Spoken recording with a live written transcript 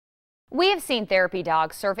We have seen therapy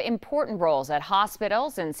dogs serve important roles at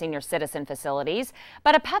hospitals and senior citizen facilities,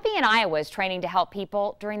 but a puppy in Iowa is training to help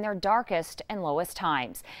people during their darkest and lowest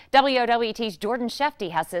times. WOWT's Jordan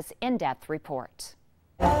Shefty has this in-depth report.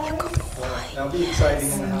 That'll be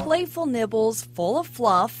exciting. Playful nibbles full of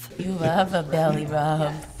fluff. You love a belly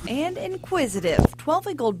rub. And inquisitive.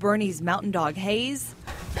 12-week-old Bernese mountain dog Hayes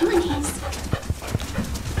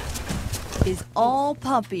is all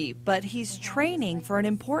puppy, but he's training for an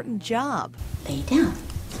important job. Lay down.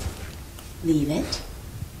 Leave it.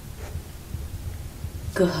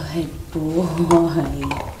 Good boy.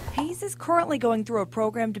 Hayes is currently going through a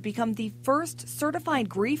program to become the first certified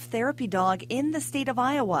grief therapy dog in the state of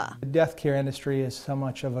Iowa. The death care industry is so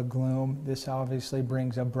much of a gloom. This obviously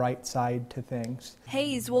brings a bright side to things.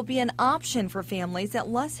 Hayes will be an option for families at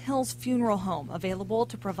Les Hills Funeral Home, available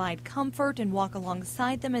to provide comfort and walk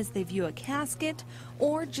alongside them as they view a casket,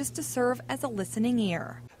 or just to serve as a listening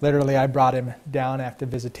ear. Literally, I brought him down after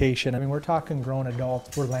visitation. I mean, we're talking grown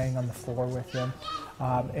adults. We're laying on the floor with him,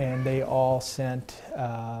 and they all sent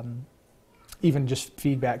even just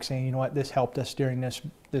feedback saying, you know what, this helped us during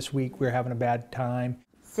this week. We were having a bad time.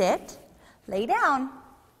 Sit, lay down.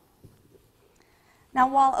 Now,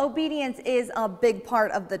 while obedience is a big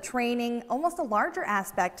part of the training, almost a larger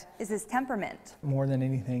aspect is his temperament. More than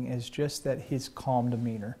anything is just that his calm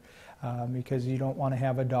demeanor. Because you don't want to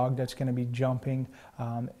have a dog that's going to be jumping,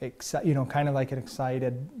 kind of like an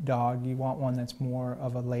excited dog. You want one that's more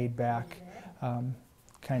of a laid-back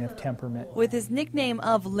kind of temperament. With his nickname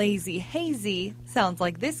of Lazy Hazy, sounds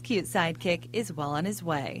like this cute sidekick is well on his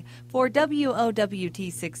way. For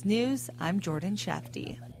WOWT 6 News, I'm Jordan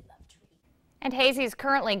Shefty. And Hazy's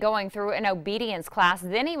currently going through an obedience class.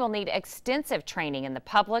 Then he will need extensive training in the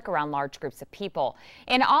public around large groups of people.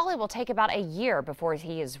 In all, it will take about a year before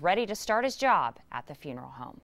he is ready to start his job at the funeral home.